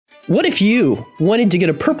What if you wanted to get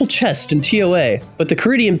a purple chest in TOA, but the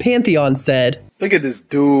Caridian Pantheon said, "Look at this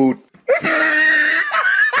dude."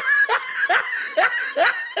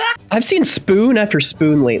 I've seen spoon after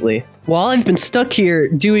spoon lately. While I've been stuck here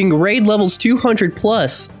doing raid levels 200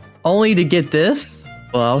 plus, only to get this?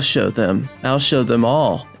 Well, I'll show them. I'll show them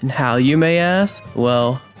all. And how, you may ask?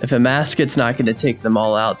 Well, if a masket's not going to take them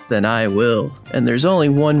all out, then I will. And there's only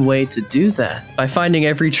one way to do that. By finding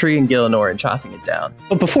every tree in Gielinor and chopping it down.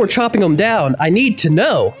 But before chopping them down, I need to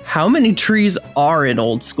know, how many trees are in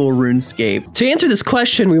old school RuneScape? To answer this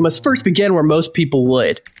question, we must first begin where most people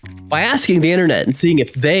would. By asking the internet and seeing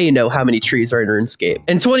if they know how many trees are in RuneScape.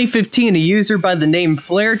 In 2015, a user by the name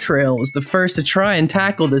Flare Trail was the first to try and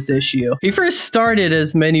tackle this issue. He first started,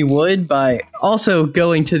 as many would, by also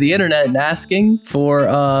going to the internet and asking for,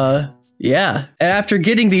 yeah. And after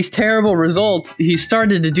getting these terrible results, he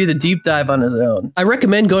started to do the deep dive on his own. I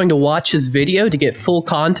recommend going to watch his video to get full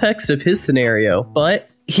context of his scenario, but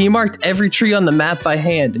he marked every tree on the map by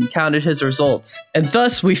hand and counted his results. And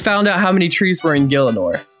thus, we found out how many trees were in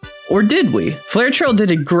Gielinor. Or did we? Flare Trail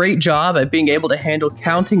did a great job at being able to handle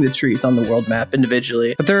counting the trees on the world map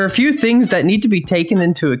individually, but there are a few things that need to be taken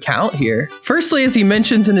into account here. Firstly, as he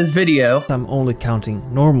mentions in his video, I'm only counting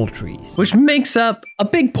normal trees, which makes up a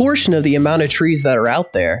big portion of the amount of trees that are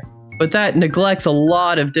out there. But that neglects a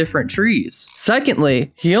lot of different trees.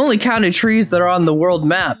 Secondly, he only counted trees that are on the world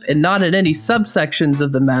map and not in any subsections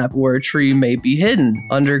of the map where a tree may be hidden,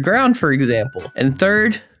 underground for example. And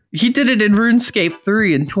third, he did it in RuneScape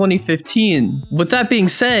 3 in 2015. With that being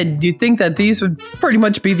said, you'd think that these would pretty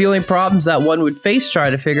much be the only problems that one would face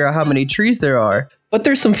trying to figure out how many trees there are. But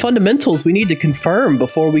there's some fundamentals we need to confirm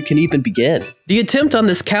before we can even begin. The attempt on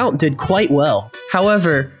this count did quite well.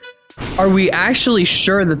 However, are we actually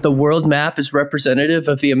sure that the world map is representative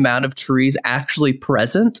of the amount of trees actually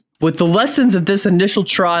present? With the lessons of this initial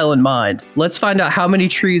trial in mind, let's find out how many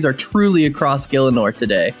trees are truly across Gielinor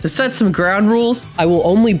today. To set some ground rules, I will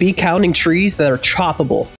only be counting trees that are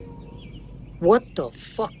choppable. What the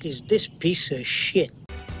fuck is this piece of shit?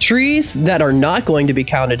 Trees that are not going to be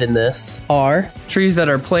counted in this are trees that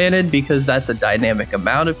are planted because that's a dynamic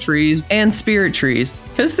amount of trees, and spirit trees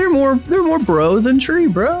because they're more bro than tree,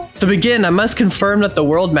 bro. To begin, I must confirm that the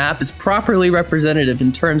world map is properly representative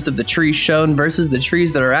in terms of the trees shown versus the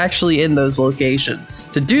trees that are actually in those locations.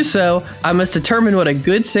 To do so, I must determine what a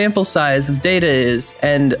good sample size of data is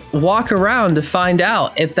and walk around to find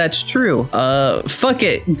out if that's true. Fuck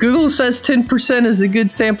it. Google says 10% is a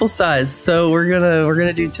good sample size, so we're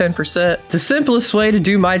gonna do 10%. The simplest way to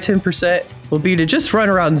do my 10% will be to just run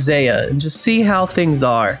around Zaya and just see how things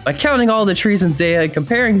are. By counting all the trees in Zaya and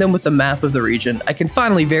comparing them with the map of the region, I can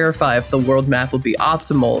finally verify if the world map will be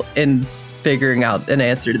optimal in figuring out an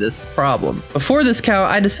answer to this problem. Before this count,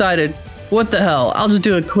 I decided, what the hell, I'll just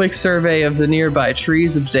do a quick survey of the nearby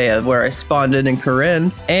trees of Zaya where I spawned in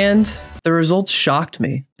Corinne, and the results shocked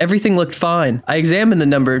me. Everything looked fine. I examined the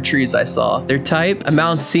number of trees I saw, their type,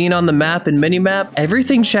 amount seen on the map and minimap.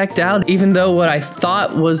 Everything checked out, even though what I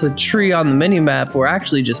thought was a tree on the minimap were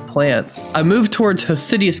actually just plants. I moved towards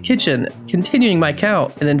Hosidius Kitchen, continuing my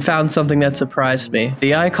count, and then found something that surprised me.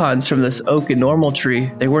 The icons from this oak and normal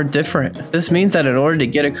tree, they weren't different. This means that in order to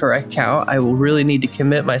get a correct count, I will really need to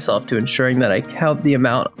commit myself to ensuring that I count the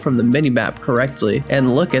amount from the minimap correctly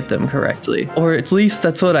and look at them correctly. Or at least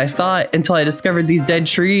that's what I thought until I discovered these dead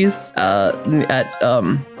trees at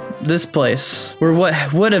this place, where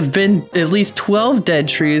what would have been at least 12 dead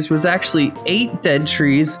trees was actually 8 dead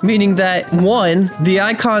trees, meaning that 1, the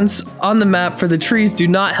icons on the map for the trees do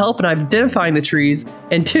not help in identifying the trees,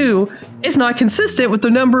 and 2, it's not consistent with the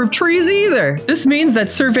number of trees either. This means that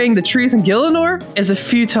surveying the trees in Gielinor is a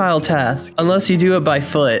futile task, unless you do it by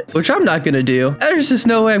foot, which I'm not gonna do. There's just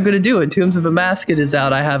no way I'm gonna do it. Tombs of a Masket is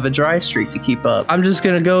out, I have a dry streak to keep up. I'm just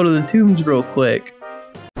gonna go to the tombs real quick.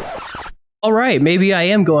 Alright, maybe I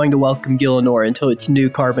am going to welcome Gielinor into its new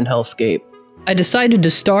carbon hellscape. I decided to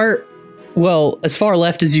start, well, as far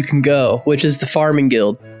left as you can go, which is the farming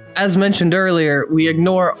guild. As mentioned earlier, we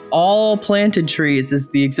ignore all planted trees as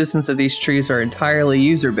the existence of these trees are entirely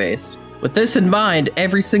user-based. With this in mind,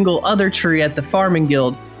 every single other tree at the farming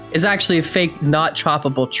guild is actually a fake, not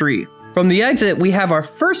choppable tree. From the exit, we have our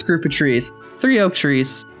first group of trees, 3 oak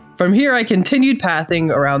trees. From here, I continued pathing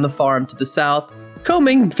around the farm to the south,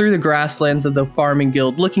 combing through the grasslands of the farming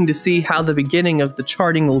guild, looking to see how the beginning of the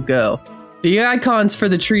charting will go. The icons for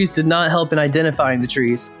the trees did not help in identifying the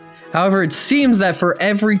trees. However, it seems that for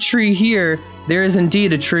every tree here, there is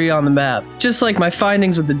indeed a tree on the map. Just like my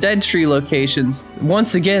findings with the dead tree locations,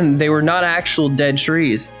 once again, they were not actual dead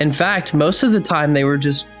trees. In fact, most of the time they were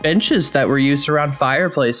just benches that were used around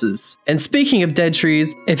fireplaces. And speaking of dead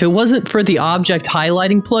trees, if it wasn't for the object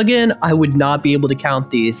highlighting plugin, I would not be able to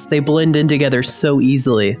count these. They blend in together so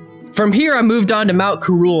easily. From here, I moved on to Mount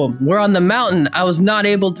Kurulam, where on the mountain, I was not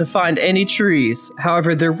able to find any trees.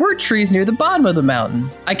 However, there were trees near the bottom of the mountain.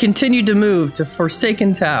 I continued to move to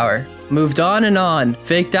Forsaken Tower, moved on,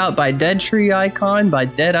 faked out by dead tree icon by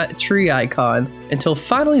dead tree icon, until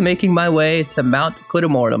finally making my way to Mount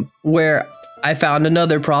Quidamortem, where I found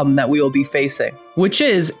another problem that we will be facing, which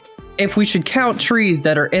is if we should count trees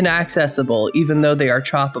that are inaccessible even though they are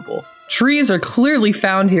choppable. Trees are clearly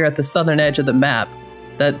found here at the southern edge of the map,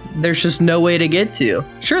 that there's just no way to get to.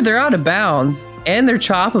 Sure, they're out of bounds, and they're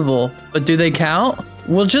choppable, but do they count?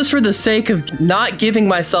 Well, just for the sake of not giving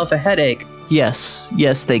myself a headache, yes,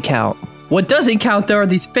 they count. What doesn't count, though, are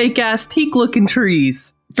these fake-ass teak-looking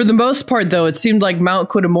trees. For the most part, though, it seemed like Mount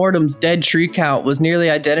Quidamortem's dead tree count was nearly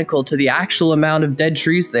identical to the actual amount of dead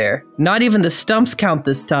trees there. Not even the stumps count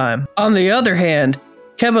this time. On the other hand,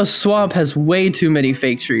 Kebo Swamp has way too many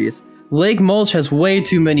fake trees. Lake Mulch has way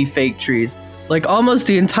too many fake trees. Like, almost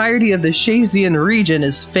the entirety of the Shazian region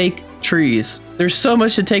is fake trees. There's so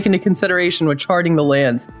much to take into consideration when charting the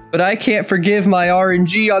lands, but I can't forgive my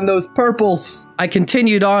RNG on those purples. I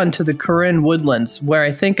continued on to the Corinne Woodlands, where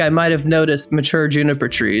I think I might have noticed mature juniper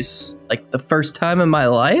trees, like the first time in my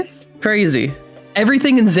life? Crazy.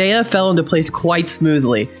 Everything in Zaya fell into place quite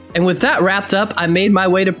smoothly, and with that wrapped up, I made my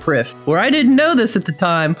way to Prif, where I didn't know this at the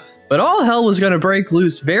time, but all hell was gonna break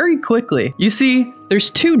loose very quickly. You see, there's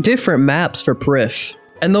two different maps for Prif,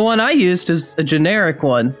 and the one I used is a generic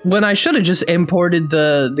one, when I should have just imported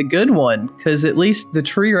the good one, because at least the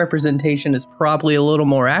tree representation is probably a little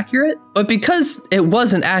more accurate. But because it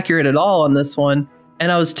wasn't accurate at all on this one, and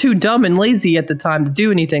I was too dumb and lazy at the time to do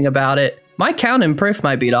anything about it, my count in Prif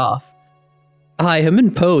might beat off. Hi, I'm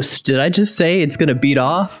in post. Did I just say it's gonna beat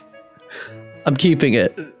off? I'm keeping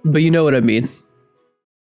it, but you know what I mean.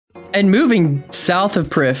 And moving south of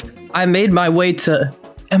Prif, I made my way to...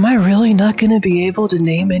 Am I really not going to be able to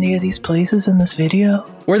name any of these places in this video?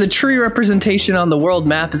 Where the tree representation on the world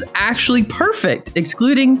map is actually perfect,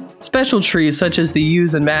 excluding special trees such as the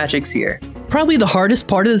Yews and Magics here. Probably the hardest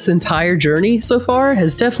part of this entire journey so far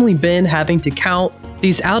has definitely been having to count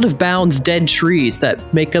these out-of-bounds dead trees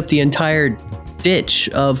that make up the entire ditch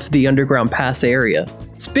of the Underground Pass area.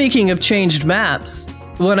 Speaking of changed maps,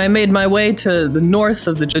 when I made my way to the north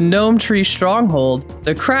of the Gnome Tree Stronghold,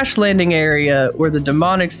 the crash landing area where the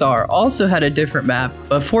demonics are also had a different map,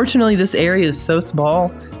 but fortunately this area is so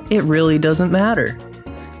small, it really doesn't matter.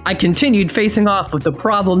 I continued facing off with the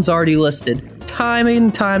problems already listed, time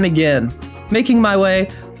and time again, making my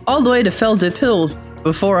way all the way to Fell Dip Hills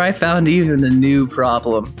before I found even a new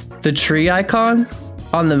problem. The tree icons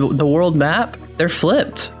on the world map, they're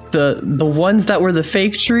flipped. The ones that were the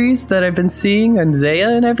fake trees that I've been seeing in Zaya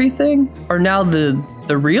and everything are now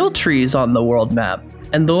the real trees on the world map.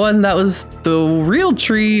 And the one that was the real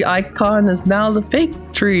tree icon is now the fake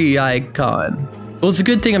tree icon. Well, it's a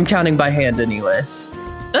good thing I'm counting by hand anyways.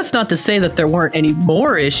 That's not to say that there weren't any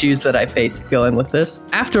more issues that I faced going with this.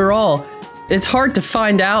 After all, it's hard to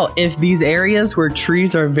find out if these areas where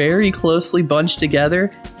trees are very closely bunched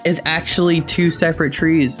together is actually two separate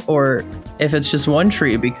trees, or if it's just one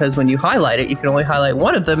tree, because when you highlight it, you can only highlight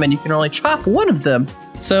one of them and you can only chop one of them.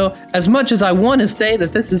 So as much as I want to say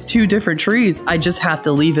that this is two different trees, I just have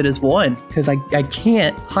to leave it as one, because I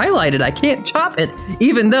can't highlight it, I can't chop it,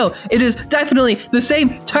 even though it is definitely the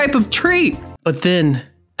same type of tree. But then,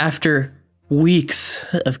 after weeks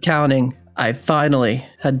of counting, I finally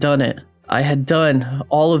had done it. I had done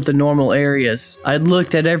all of the normal areas. I had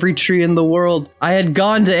looked at every tree in the world. I had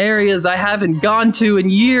gone to areas I haven't gone to in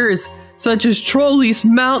years, such as Trolley's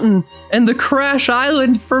Mountain and the Crash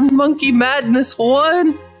Island for Monkey Madness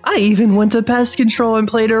 1. I even went to Pest Control and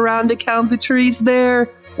played around to count the trees there.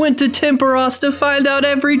 Went to Temperos to find out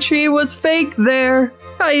every tree was fake there.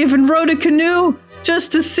 I even rode a canoe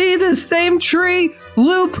just to see the same tree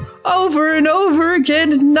loop over and over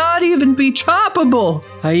again and not even be choppable.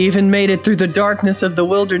 I even made it through the darkness of the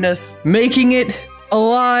wilderness, making it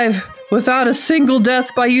alive without a single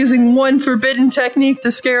death by using one forbidden technique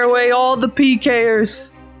to scare away all the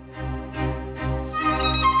PKers.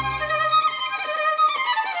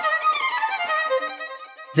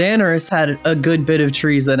 Xanaris had a good bit of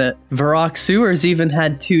trees in it. Varrock Sewers even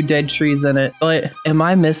had 2 dead trees in it. But am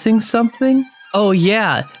I missing something? Oh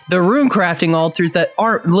yeah, the rune crafting altars that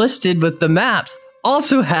aren't listed with the maps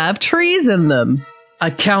also have trees in them. I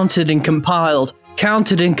counted and compiled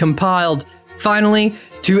finally,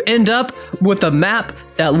 to end up with a map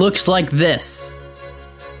that looks like this.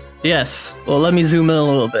 Yes, well, let me zoom in a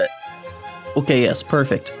little bit. Okay, yes,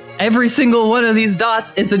 perfect. Every single one of these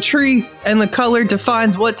dots is a tree, and the color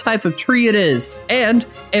defines what type of tree it is. And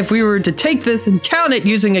if we were to take this and count it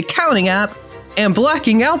using a counting app and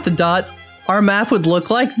blacking out the dots, our map would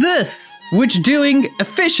look like this, which doing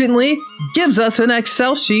efficiently gives us an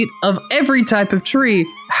Excel sheet of every type of tree,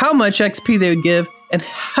 how much XP they would give, and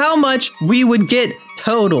how much we would get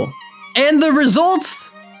total. And the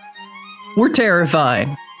results were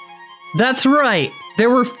terrifying. That's right. There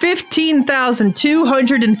were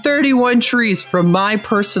 15,231 trees from my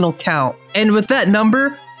personal count. And with that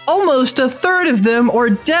number, almost a third of them are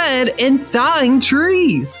dead and dying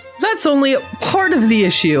trees. That's only part of the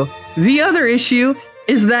issue. The other issue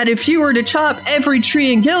is that if you were to chop every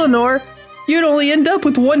tree in Gielinor, you'd only end up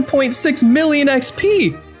with 1.6 million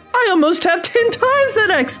XP. I almost have 10 times that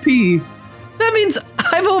XP. That means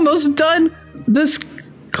I've almost done this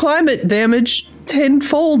climate damage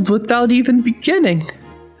tenfold without even beginning.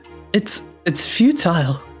 It's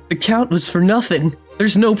futile. The count was for nothing.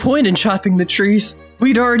 There's no point in chopping the trees.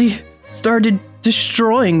 We'd already started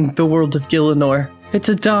destroying the world of Gielinor. It's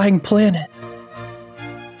a dying planet.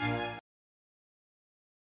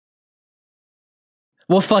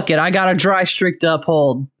 Well, fuck it. I got a dry streak to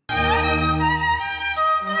uphold.